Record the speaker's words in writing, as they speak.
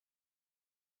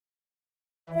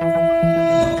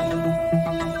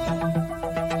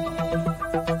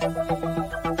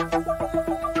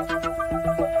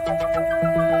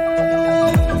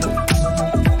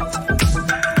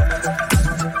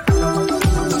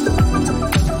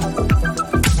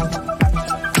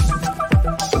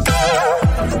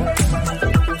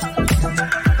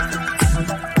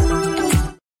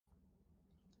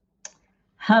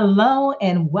Hello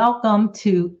and welcome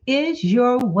to Is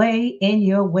Your Way in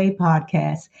Your Way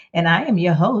podcast. And I am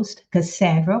your host,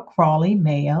 Cassandra Crawley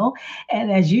Mayo.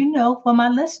 And as you know, for my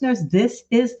listeners, this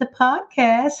is the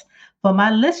podcast for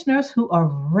my listeners who are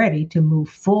ready to move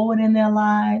forward in their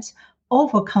lives,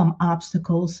 overcome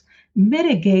obstacles,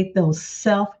 mitigate those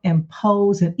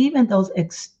self-imposed and even those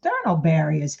external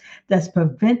barriers that's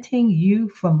preventing you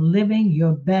from living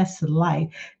your best life.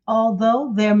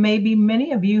 Although there may be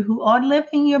many of you who are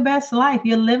living your best life,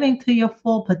 you're living to your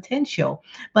full potential,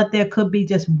 but there could be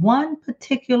just one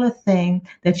particular thing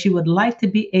that you would like to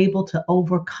be able to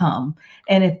overcome.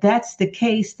 And if that's the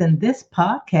case, then this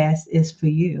podcast is for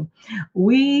you.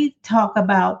 We talk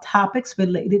about topics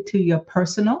related to your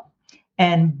personal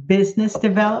and business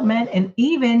development and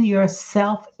even your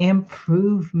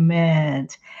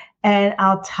self-improvement. And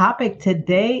our topic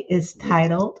today is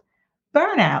titled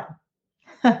Burnout.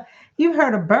 You've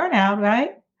heard of burnout,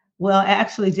 right? Well,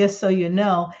 actually, just so you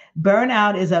know,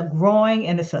 burnout is a growing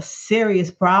and it's a serious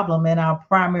problem in our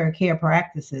primary care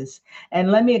practices.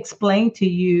 And let me explain to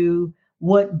you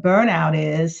what burnout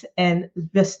is. And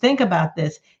just think about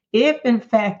this. If, in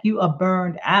fact, you are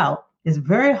burned out, it's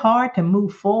very hard to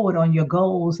move forward on your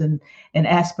goals and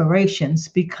aspirations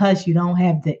because you don't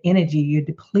have the energy, you're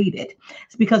depleted.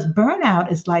 It's because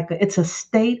burnout is it's a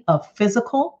state of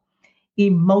physical,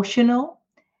 emotional,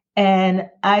 and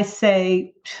I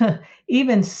say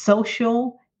even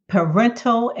social,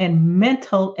 parental, and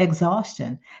mental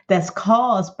exhaustion that's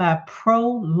caused by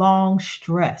prolonged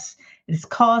stress. It's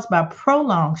caused by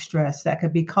prolonged stress that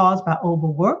could be caused by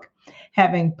overwork,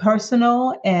 having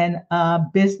personal and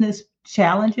business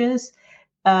challenges,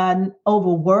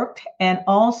 overworked, and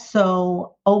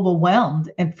also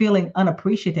overwhelmed and feeling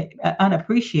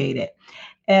unappreciated.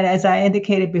 And as I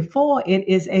indicated before, it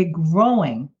is a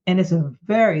growing and it's a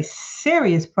very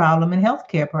serious problem in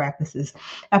healthcare practices.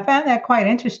 I found that quite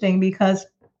interesting because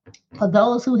for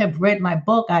those who have read my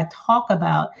book, I talk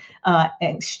about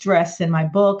stress in my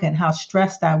book and how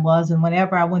stressed I was. And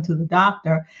whenever I went to the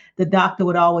doctor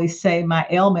would always say my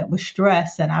ailment was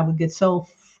stress. And I would get so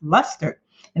flustered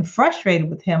and frustrated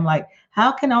with him, like,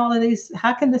 how can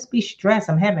this be stress?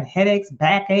 I'm having headaches,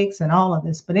 backaches, and all of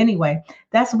this. But anyway,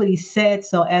 that's what he said.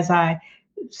 So as I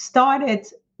started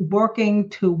working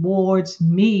towards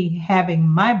me having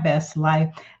my best life,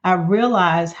 I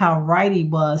realized how right he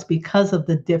was because of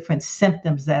the different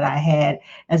symptoms that I had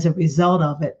as a result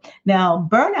of it. Now,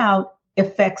 burnout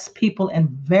affects people in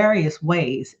various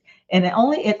ways. And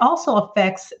it also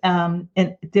affects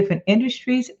in different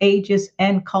industries, ages,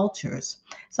 and cultures.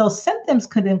 So symptoms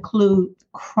could include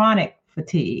chronic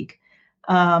fatigue,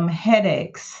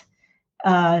 headaches,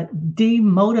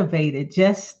 demotivated,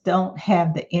 just don't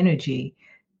have the energy.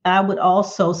 I would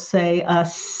also say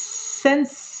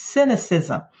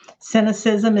cynicism.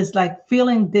 Cynicism is like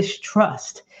feeling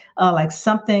distrust, like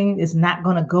something is not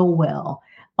going to go well.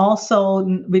 Also,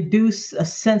 reduce a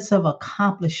sense of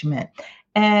accomplishment.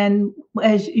 And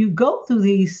as you go through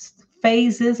these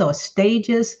phases or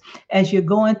stages, as you're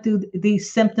going through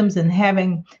these symptoms and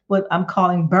having what I'm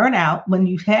calling burnout, when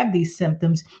you have these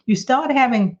symptoms, you start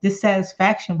having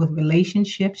dissatisfaction with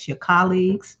relationships, your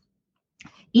colleagues,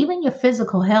 even your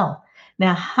physical health.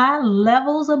 Now, high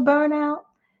levels of burnout,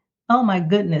 oh my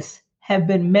goodness, have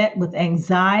been met with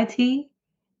anxiety,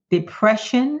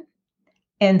 depression,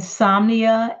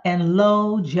 insomnia, and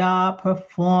low job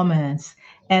performance.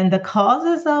 And the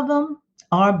causes of them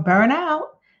are burnout.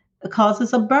 The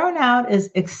causes of burnout is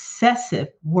excessive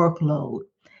workload,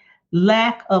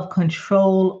 lack of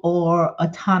control or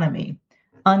autonomy,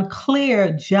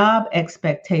 unclear job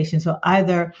expectations, or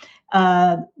either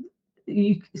the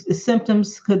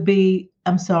symptoms could be,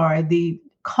 the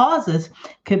causes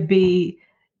could be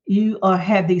you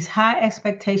have these high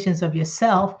expectations of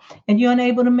yourself and you're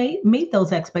unable to meet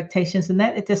those expectations, and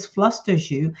that it just flusters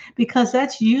you because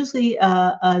that's usually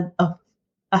a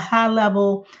high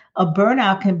level of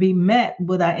burnout can be met,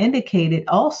 what I indicated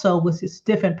also with its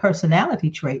different personality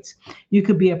traits. You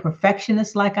could be a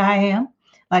perfectionist like I am,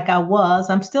 like I was.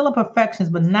 I'm still a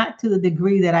perfectionist, but not to the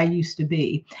degree that I used to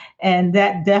be. And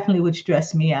that definitely would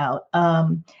stress me out.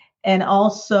 And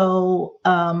also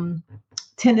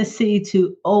tendency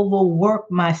to overwork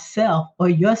myself or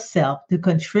yourself to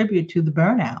contribute to the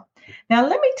burnout. Now,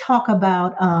 let me talk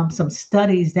about some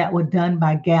studies that were done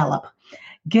by Gallup.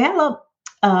 Gallup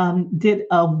did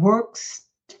a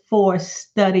workforce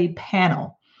study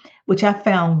panel, which I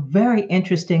found very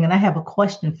interesting. And I have a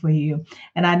question for you,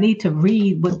 and I need to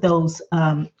read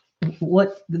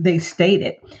what they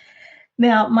stated.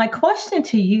 Now, my question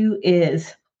to you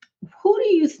is,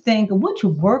 which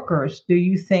workers do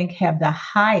you think have the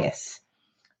highest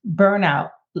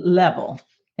burnout level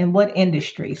in what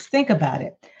industries? Think about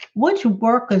it. Which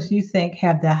workers you think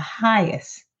have the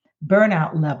highest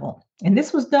burnout level? And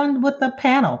this was done with a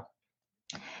panel.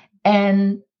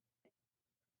 And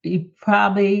you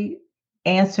probably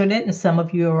answered it, and some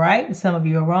of you are right, and some of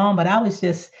you are wrong. But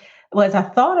as I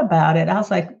thought about it, I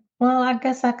was like, well, I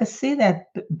guess I could see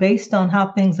that based on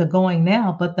how things are going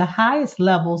now. But the highest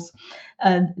levels,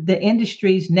 the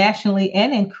industries nationally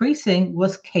and increasing,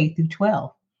 was K through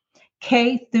 12.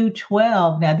 K through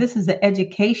 12. Now, this is the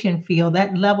education field.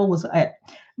 That level was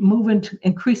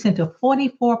increasing to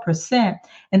 44%.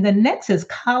 And the next is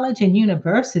college and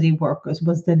university workers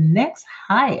was the next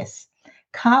highest.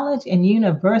 College and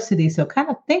university. So kind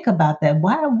of think about that.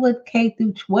 Why would K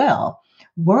through 12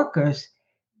 workers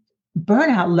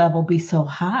burnout level be so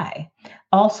high?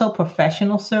 Also,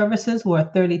 professional services were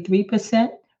 33%,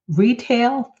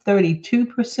 retail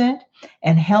 32%,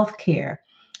 and healthcare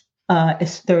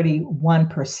is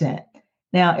 31%.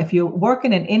 Now, if you're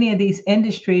working in any of these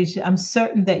industries, I'm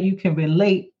certain that you can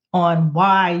relate on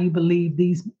why you believe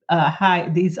these are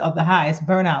the highest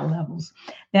burnout levels.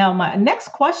 Now, my next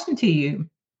question to you: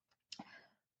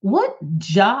 what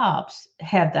jobs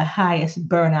have the highest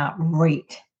burnout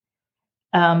rate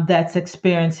that's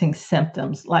experiencing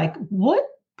symptoms? Like, what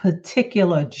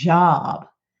particular job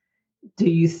do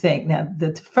you think? Now,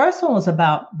 the first one was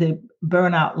about the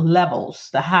burnout levels,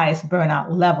 the highest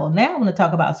burnout level. Now I'm going to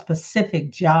talk about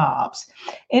specific jobs.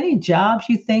 Any jobs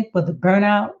you think where the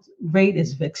burnout rate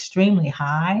is extremely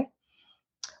high?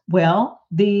 Well,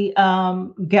 the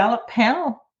Gallup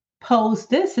panel posed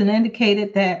this and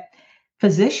indicated that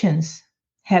physicians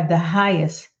have the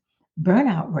highest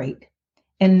burnout rate.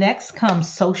 And next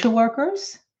comes social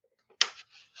workers.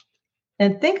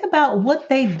 And think about what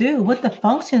they do, what the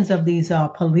functions of these are.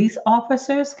 Police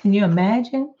officers, can you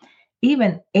imagine?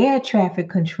 Even air traffic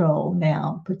control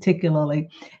now, particularly,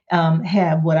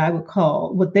 have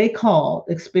what they call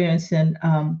experiencing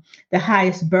the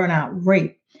highest burnout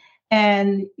rate.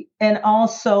 And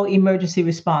also emergency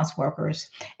response workers.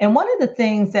 And one of the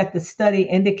things that the study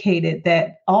indicated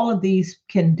that all of these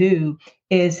can do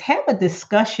is have a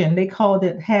discussion. They called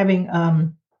it having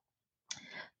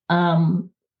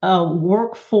a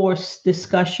workforce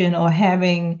discussion, or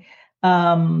having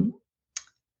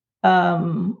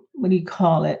what do you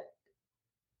call it?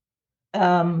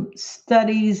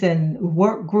 Studies and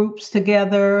work groups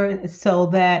together, so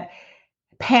that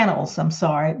panels, I'm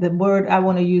sorry, the word I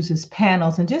want to use is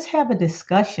panels, and just have a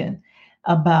discussion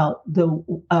about the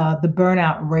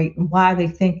burnout rate and why they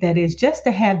think that is, just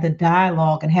to have the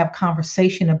dialogue and have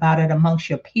conversation about it amongst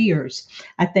your peers.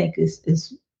 I think is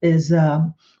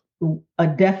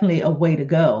definitely a way to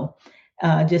go.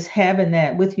 Just having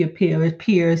that with your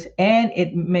peers, and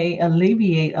it may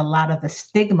alleviate a lot of the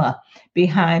stigma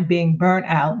behind being burnt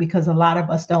out, because a lot of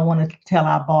us don't want to tell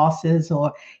our bosses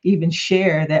or even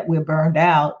share that we're burned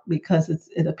out, because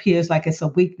it appears like it's a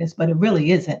weakness, but it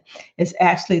really isn't. It's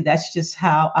actually, that's just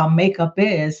how our makeup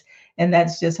is, and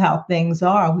that's just how things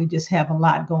are. We just have a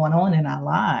lot going on in our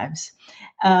lives.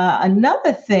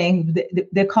 Another thing,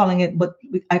 they're calling it what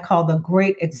I call the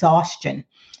great exhaustion,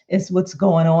 is what's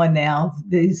going on now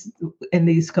in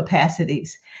these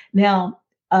capacities. Now,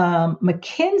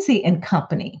 McKinsey and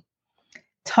Company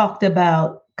talked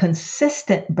about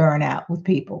consistent burnout with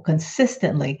people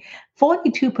consistently.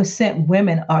 42%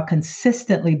 women are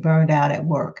consistently burned out at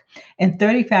work, and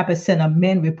 35% of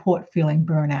men report feeling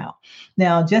burnout.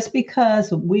 Now, just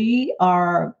because we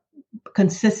are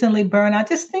consistently burned out,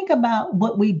 just think about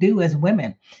what we do as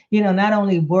women. Not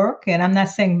only work, and I'm not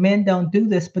saying men don't do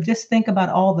this, but just think about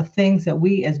all the things that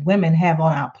we as women have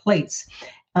on our plates,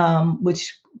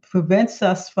 which can prevent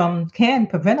us from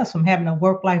having a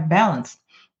work-life balance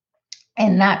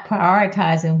and not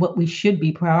prioritizing what we should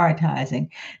be prioritizing.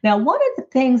 Now, one of the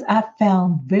things I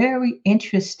found very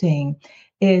interesting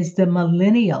is the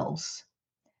millennials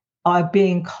are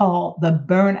being called the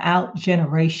burnout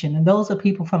generation. And those are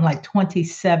people from like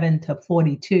 27 to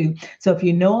 42. So if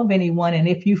you know of anyone, and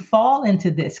if you fall into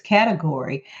this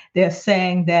category, they're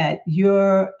saying that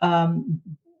you're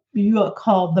you are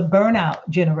called the burnout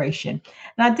generation.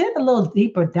 And I did a little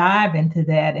deeper dive into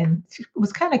that and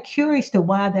was kind of curious to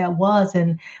why that was.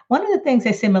 And one of the things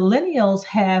they say millennials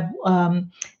have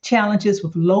challenges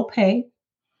with low pay.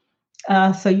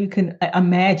 So you can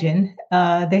imagine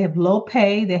they have low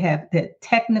pay, they have the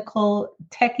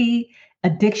techie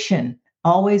addiction,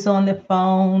 always on the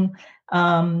phone,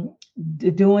 um,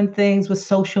 doing things with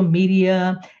social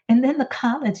media, and then the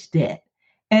college debt.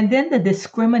 And then the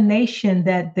discrimination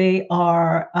that they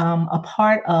are a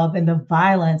part of, and the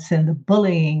violence and the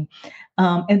bullying.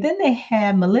 And then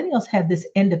millennials have this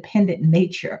independent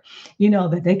nature,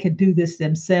 that they could do this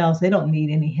themselves. They don't need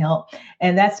any help.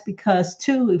 And that's because,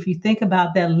 too, if you think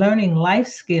about that, learning life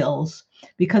skills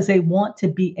because they want to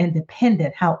be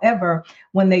independent. However,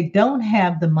 when they don't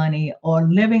have the money or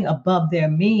living above their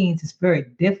means, it's very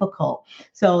difficult.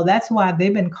 So that's why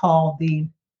they've been called the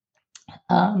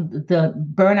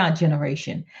burnout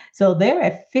generation. So they're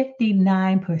at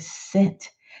 59%.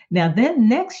 Now, then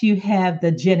next you have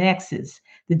the Gen X's.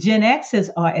 The Gen X's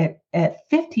are at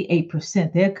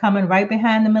 58%. They're coming right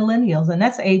behind the millennials, and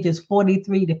that's ages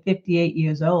 43 to 58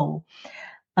 years old.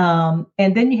 And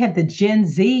then you have the Gen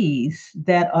Zs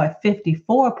that are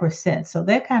 54%. So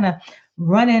they're kind of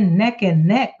running neck and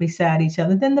neck beside each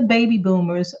other. Then the baby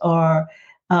boomers are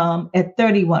at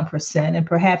 31%. And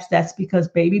perhaps that's because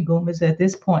baby boomers at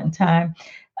this point in time,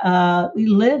 we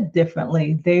lived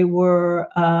differently. They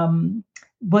wasn't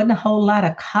a whole lot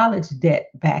of college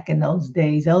debt back in those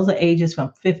days. Those are ages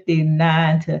from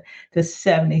 59 to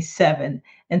 77.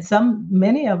 And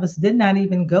many of us did not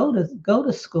even go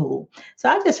to school. So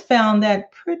I just found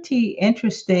that pretty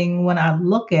interesting when I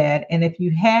look at, and if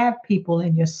you have people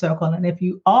in your circle, and if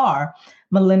you are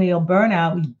millennial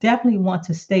burnout, we definitely want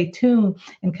to stay tuned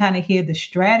and kind of hear the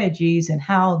strategies and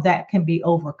how that can be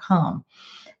overcome.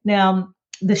 Now,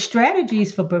 the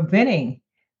strategies for preventing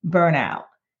burnout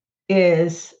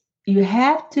is you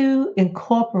have to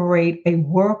incorporate a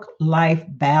work-life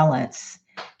balance.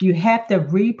 You have to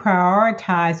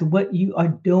reprioritize what you are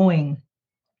doing.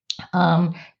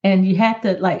 And you have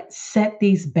to set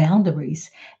these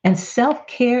boundaries. And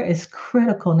self-care is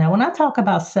critical. Now, when I talk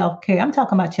about self-care, I'm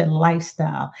talking about your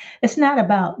lifestyle. It's not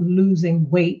about losing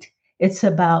weight. It's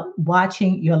about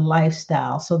watching your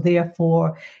lifestyle. So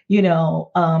therefore,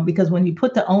 because when you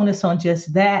put the onus on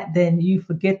just that, then you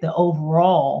forget the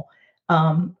overall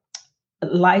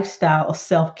lifestyle of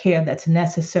self-care that's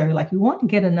necessary. Like you want to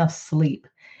get enough sleep.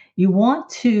 You want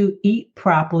to eat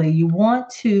properly. You want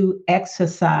to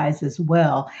exercise as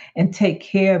well and take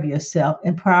care of yourself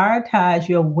and prioritize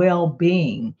your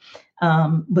well-being.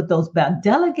 With those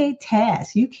delegate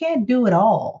tasks. You can't do it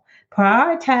all.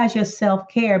 Prioritize your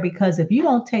self-care, because if you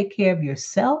don't take care of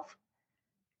yourself,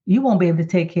 you won't be able to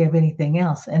take care of anything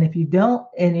else. And if you don't,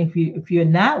 and if you're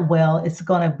not well, it's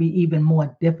going to be even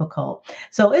more difficult.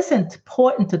 So it's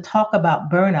important to talk about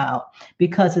burnout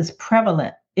because it's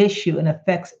prevalent issue and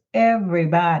affects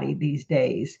everybody these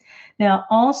days. Now,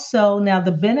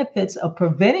 the benefits of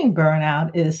preventing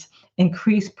burnout is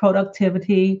increased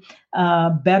productivity,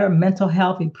 better mental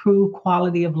health, improved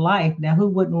quality of life. Now, who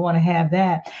wouldn't want to have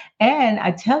that? And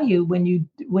I tell you, when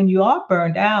you are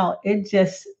burned out, it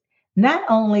just not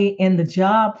only in the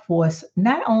job force,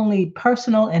 not only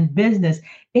personal and business,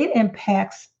 it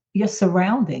impacts your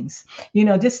surroundings.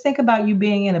 Just think about you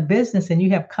being in a business and you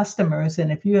have customers,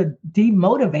 and if you're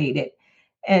demotivated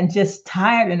and just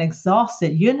tired and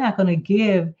exhausted, you're not going to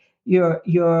give your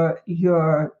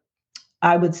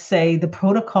I would say the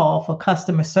protocol for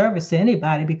customer service to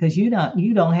anybody, because you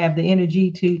don't have the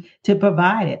energy to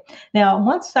provide it. Now,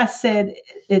 once I said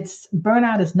it's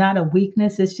burnout is not a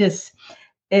weakness, it's just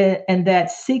and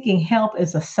that seeking help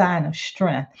is a sign of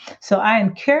strength. So I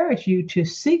encourage you to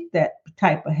seek that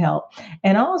type of help.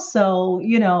 And also,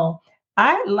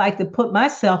 I like to put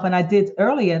myself, and I did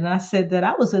earlier, and I said that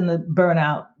I was in the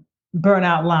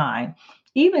burnout line.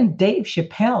 Even Dave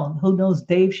Chappelle, who knows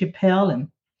Dave Chappelle and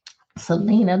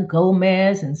Selena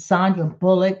Gomez and Sandra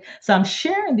Bullock. So I'm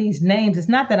sharing these names. It's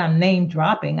not that I'm name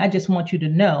dropping. I just want you to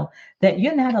know that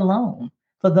you're not alone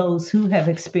for those who have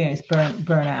experienced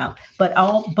burnout.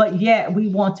 But yet we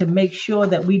want to make sure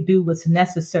that we do what's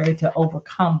necessary to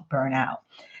overcome burnout.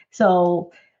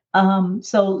 So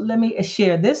let me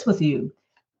share this with you.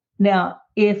 Now,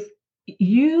 I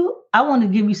want to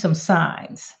give you some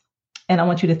signs. And I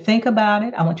want you to think about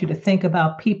it. I want you to think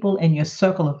about people in your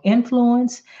circle of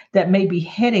influence that may be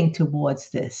heading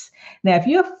towards this. Now, if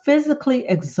you're physically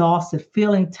exhausted,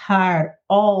 feeling tired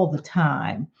all the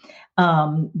time,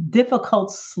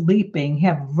 difficult sleeping,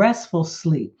 have restful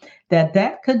sleep,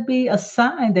 that could be a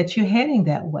sign that you're heading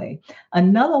that way.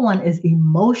 Another one is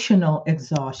emotional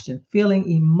exhaustion, feeling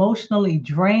emotionally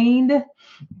drained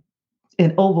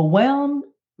and overwhelmed,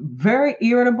 very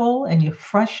irritable, and you're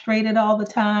frustrated all the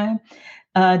time.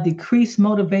 Decreased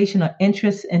motivation or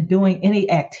interest in doing any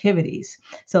activities.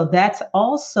 So that's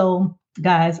also,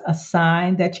 guys, a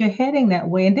sign that you're heading that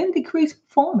way. And then decreased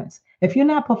performance. If you're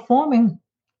not performing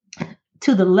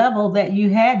to the level that you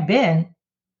had been,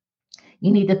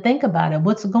 you need to think about it.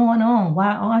 What's going on?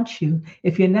 Why aren't you?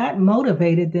 If you're not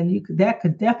motivated, then that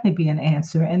could definitely be an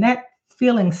answer. And that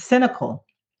feeling cynical,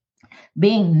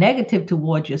 being negative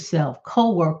towards yourself,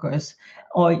 coworkers,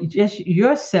 or just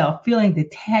yourself, feeling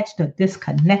detached or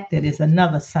disconnected is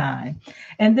another sign.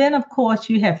 And then, of course,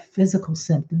 you have physical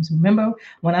symptoms. Remember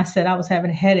when I said I was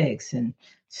having headaches and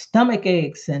stomach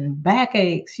aches and back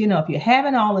aches? If you're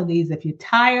having all of these, if you're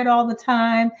tired all the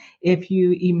time, if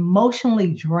you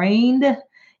emotionally drained,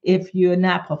 if you're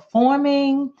not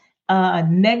performing,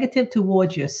 negative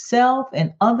towards yourself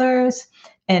and others,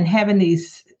 and having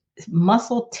these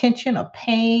muscle tension or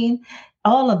pain,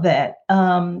 all of that,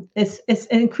 it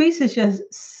increases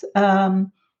just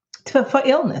for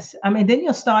illness. I mean, then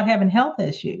you'll start having health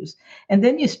issues, and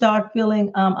then you start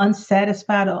feeling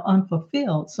unsatisfied or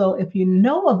unfulfilled. So if you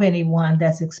know of anyone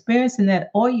that's experiencing that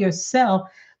or yourself,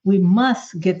 we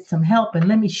must get some help. And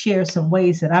let me share some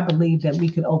ways that I believe that we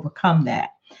could overcome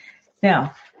that.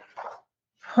 Now,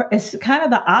 it's kind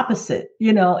of the opposite.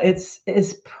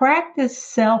 It's practice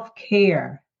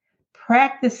self-care.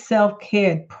 Practice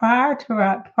self-care.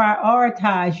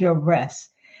 Prioritize your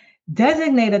rest.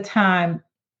 Designate a time,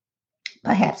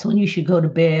 perhaps when you should go to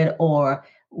bed, or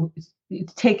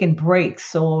taking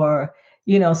breaks, or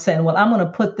saying, well, I'm going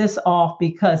to put this off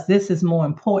because this is more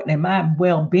important and my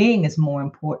well-being is more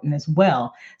important as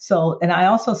well. So, and I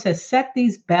also said, set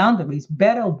these boundaries.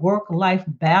 Better work-life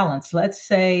balance. Let's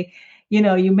say,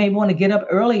 you may want to get up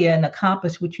earlier and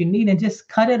accomplish what you need, and just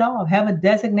cut it off. Have a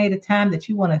designated time that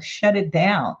you want to shut it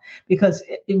down, because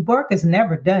work is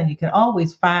never done. You can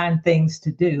always find things to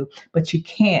do, but you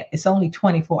can't. It's only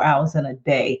 24 hours in a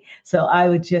day. So I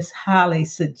would just highly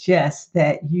suggest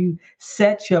that you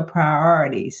set your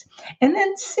priorities, and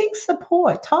then seek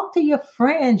support. Talk to your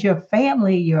friends, your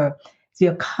family, your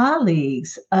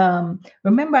colleagues.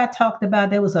 Remember, I talked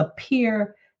about there was a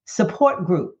peer support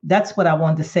group. That's what I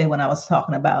wanted to say when I was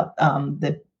talking about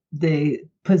the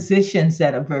positions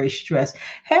that are very stressed.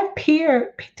 Have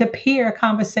peer-to-peer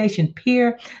conversation,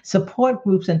 peer support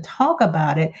groups, and talk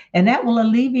about it, and that will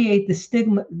alleviate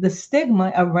the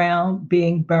stigma around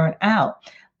being burnt out.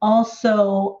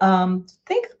 Also,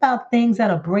 think about things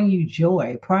that'll bring you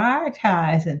joy.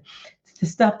 Prioritize and the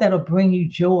stuff that'll bring you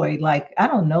joy. Like, I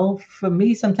don't know, for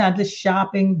me, sometimes it's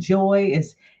shopping. Joy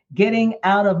is getting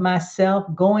out of myself,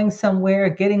 going somewhere,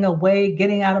 getting away,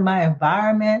 getting out of my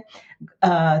environment,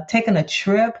 taking a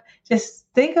trip. Just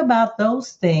think about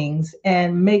those things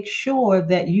and make sure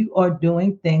that you are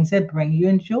doing things that bring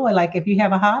you joy. Like if you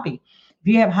have a hobby, if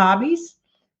you have hobbies,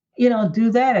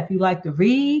 do that. If you like to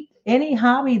read, any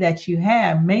hobby that you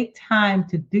have, make time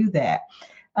to do that.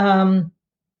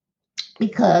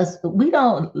 Because we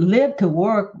don't live to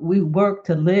work, we work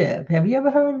to live. Have you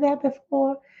ever heard of that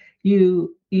before? Do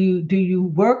you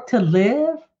work to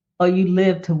live, or you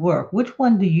live to work? Which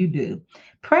one do you do?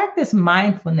 Practice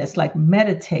mindfulness, like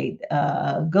meditate,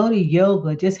 go to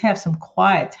yoga, just have some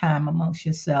quiet time amongst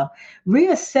yourself.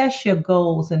 Reassess your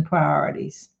goals and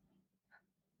priorities.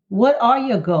 What are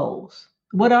your goals?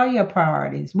 What are your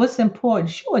priorities? What's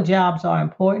important? Sure, jobs are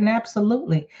important,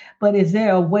 absolutely. But is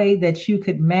there a way that you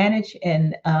could manage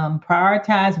and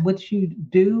prioritize what you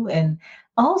do? And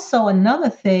also, another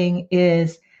thing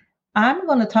is, I'm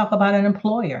going to talk about an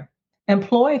employer.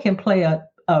 Employer can play a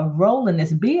role in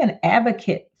this. Be an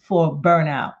advocate for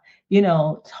burnout.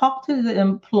 Talk to the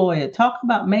employer. Talk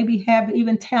about, maybe have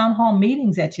even town hall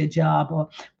meetings at your job, or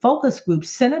focus groups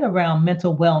centered around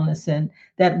mental wellness, and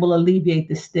that will alleviate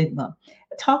the stigma.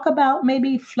 Talk about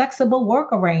maybe flexible work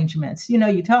arrangements.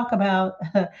 You talk about,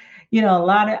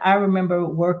 I remember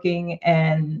working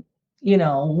and,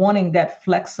 wanting that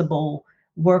flexible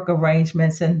work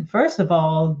arrangements. And first of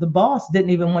all, the boss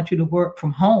didn't even want you to work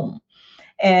from home.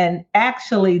 And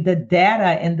actually, the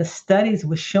data and the studies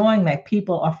were showing that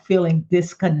people are feeling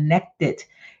disconnected,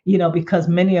 because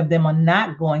many of them are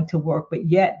not going to work, but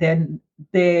yet they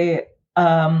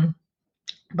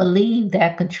believe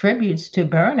that contributes to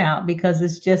burnout, because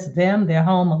it's just them, they're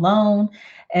home alone.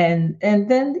 And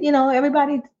then,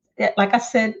 everybody, like I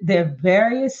said, there are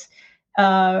various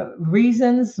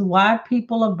reasons why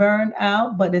people are burned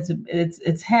out, but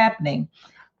it's happening.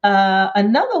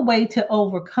 Another way to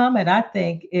overcome it, I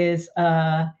think, is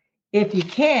if you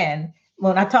can.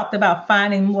 When I talked about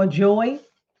finding more joy,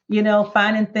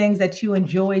 finding things that you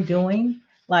enjoy doing,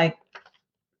 like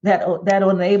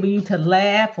that'll enable you to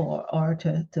laugh or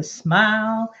to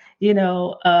smile.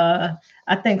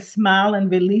 I think smiling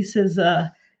releases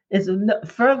is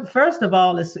first of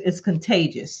all it's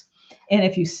contagious, and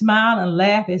if you smile and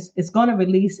laugh, it's going to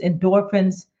release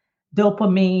endorphins,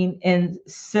 dopamine, and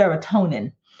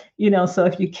serotonin. So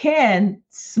if you can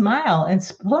smile, and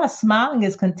plus smiling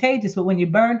is contagious, but when you're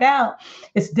burned out,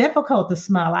 it's difficult to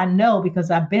smile. I know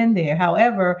because I've been there.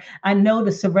 However, I know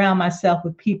to surround myself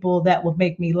with people that will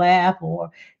make me laugh,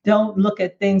 or don't look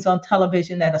at things on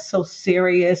television that are so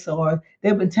serious. Or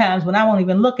there have been times when I won't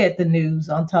even look at the news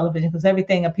on television because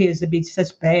everything appears to be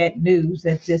such bad news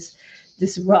that just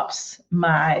disrupts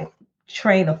my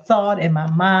train of thought and my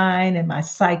mind and my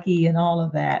psyche and all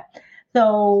of that.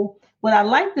 So what I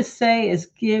like to say is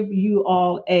give you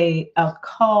all a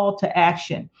call to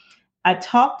action. I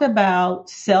talked about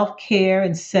self-care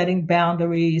and setting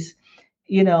boundaries,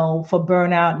 for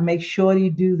burnout. Make sure you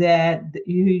do that.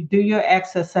 You do your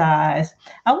exercise.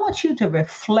 I want you to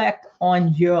reflect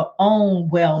on your own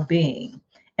well-being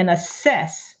and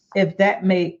assess if that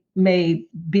may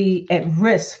be at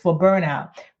risk for burnout.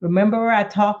 Remember, I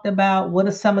talked about what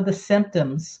are some of the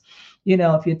symptoms.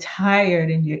 If you're tired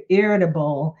and you're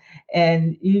irritable,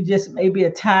 and you just may be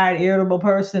a tired, irritable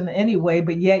person anyway,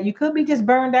 but yet you could be just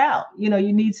burned out. You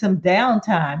need some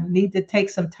downtime. You need to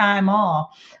take some time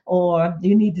off, or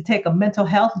you need to take a mental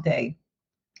health day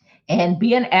and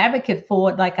be an advocate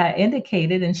for it, like I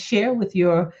indicated, and share with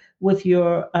your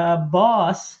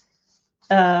boss,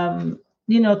 to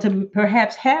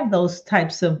perhaps have those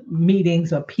types of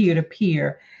meetings or peer to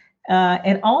peer.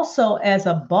 And also, as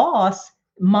a boss,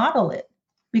 model it,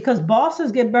 because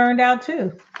bosses get burned out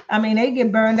too. I mean, they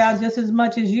get burned out just as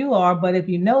much as you are. But if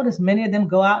you notice, many of them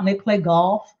go out and they play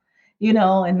golf,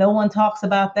 and no one talks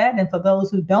about that. And for those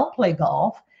who don't play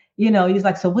golf, he's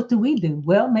like, so what do we do?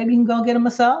 Well, maybe you can go get a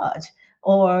massage,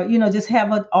 or, just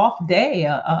have an off day,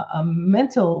 a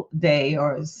mental day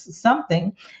or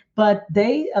something. But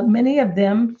many of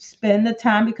them spend the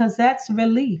time because that's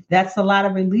relief. That's a lot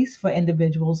of release for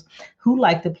individuals who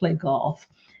like to play golf.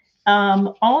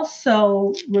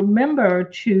 Also, remember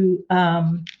to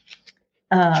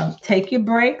take your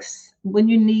breaks when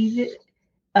you need it.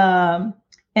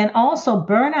 And also,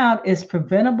 burnout is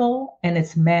preventable and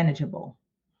it's manageable.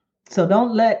 So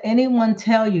don't let anyone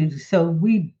tell you. So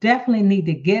we definitely need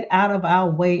to get out of our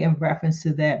way in reference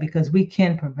to that, because we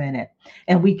can prevent it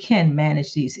and we can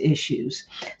manage these issues.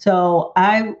 So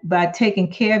by taking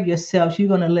care of yourselves, you're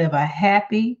going to live a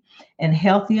happy and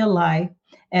healthier life.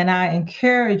 And I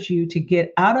encourage you to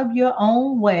get out of your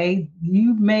own way.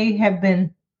 You may have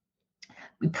been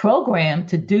programmed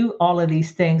to do all of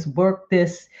these things, work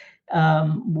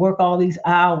all these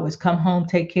hours, come home,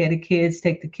 take care of the kids,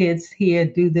 take the kids here,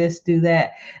 do this, do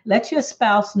that. Let your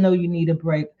spouse know you need a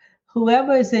break.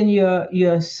 Whoever is in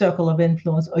your circle of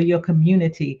influence or your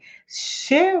community,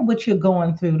 share what you're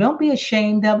going through. Don't be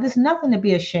ashamed of. There's nothing to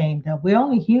be ashamed of. We're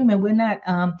only human. We're not,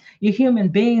 you're human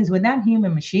beings. We're not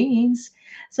human machines.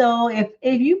 So if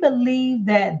you believe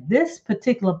that this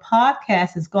particular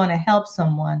podcast is going to help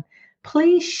someone,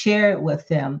 please share it with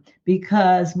them,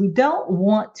 because we don't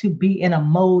want to be in a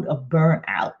mode of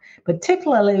burnout,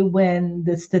 particularly when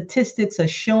the statistics are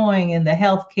showing in the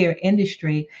healthcare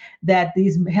industry that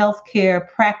these healthcare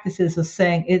practices are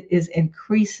saying it is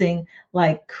increasing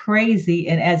like crazy.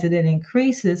 And as it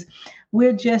increases,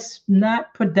 we're just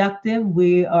not productive.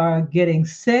 We are getting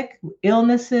sick.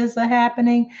 Illnesses are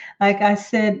happening. Like I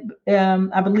said,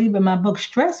 I believe in my book,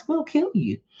 stress will kill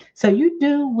you. So you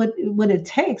do what it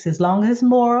takes, as long as it's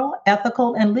moral,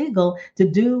 ethical, and legal, to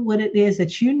do what it is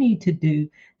that you need to do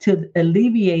to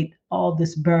alleviate all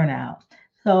this burnout.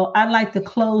 So I'd like to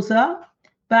close up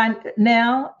by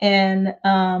now, and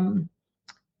I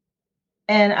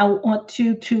want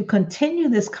you to continue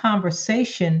this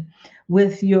conversation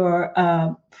with your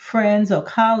friends or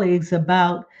colleagues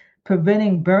about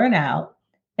preventing burnout,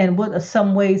 and what are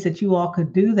some ways that you all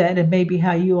could do that, and maybe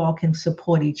how you all can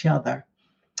support each other.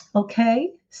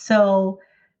 Okay, so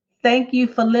thank you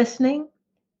for listening.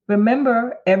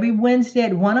 Remember, every Wednesday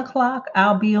at 1 o'clock,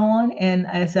 I'll be on. And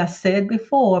as I said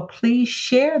before, please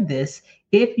share this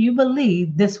if you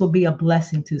believe this will be a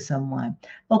blessing to someone.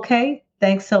 Okay,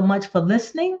 thanks so much for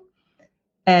listening.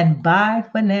 And bye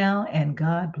for now. And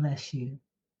God bless you.